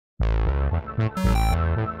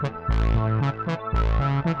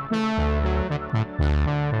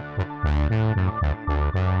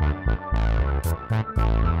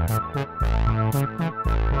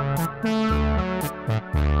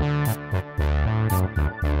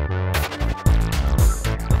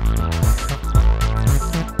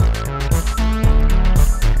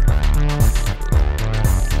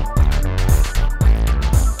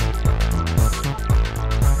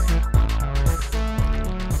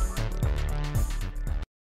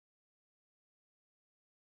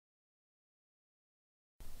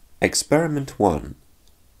Experiment 1.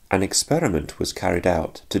 An experiment was carried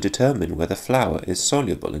out to determine whether flour is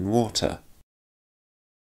soluble in water.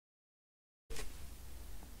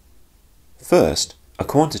 First, a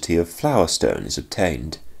quantity of flour stone is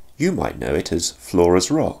obtained. You might know it as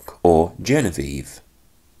Flora's Rock or Genevieve.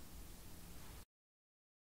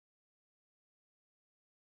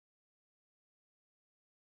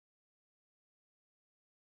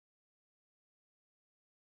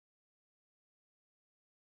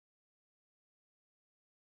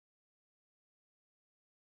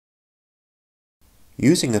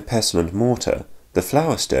 Using a pestle and mortar, the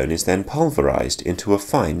flour stone is then pulverized into a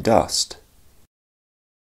fine dust.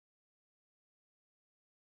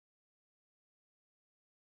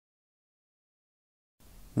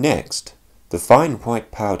 Next, the fine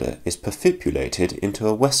white powder is perfibulated into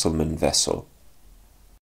a Wesselmann vessel.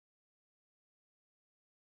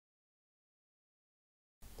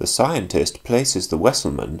 The scientist places the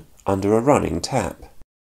Wesselmann under a running tap.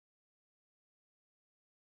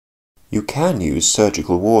 You can use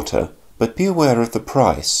surgical water, but be aware of the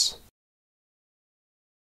price.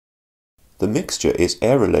 The mixture is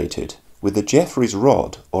aerolated with a Jeffreys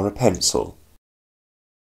rod or a pencil.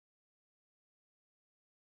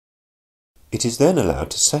 It is then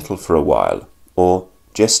allowed to settle for a while, or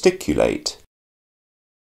gesticulate.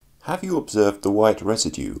 Have you observed the white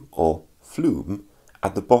residue, or flume,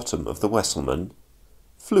 at the bottom of the Wesselmann?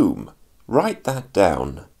 Flume. Write that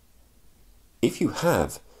down. If you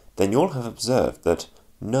have, then you'll have observed that,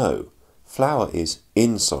 no, flour is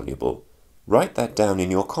insoluble. Write that down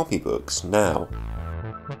in your copybooks now.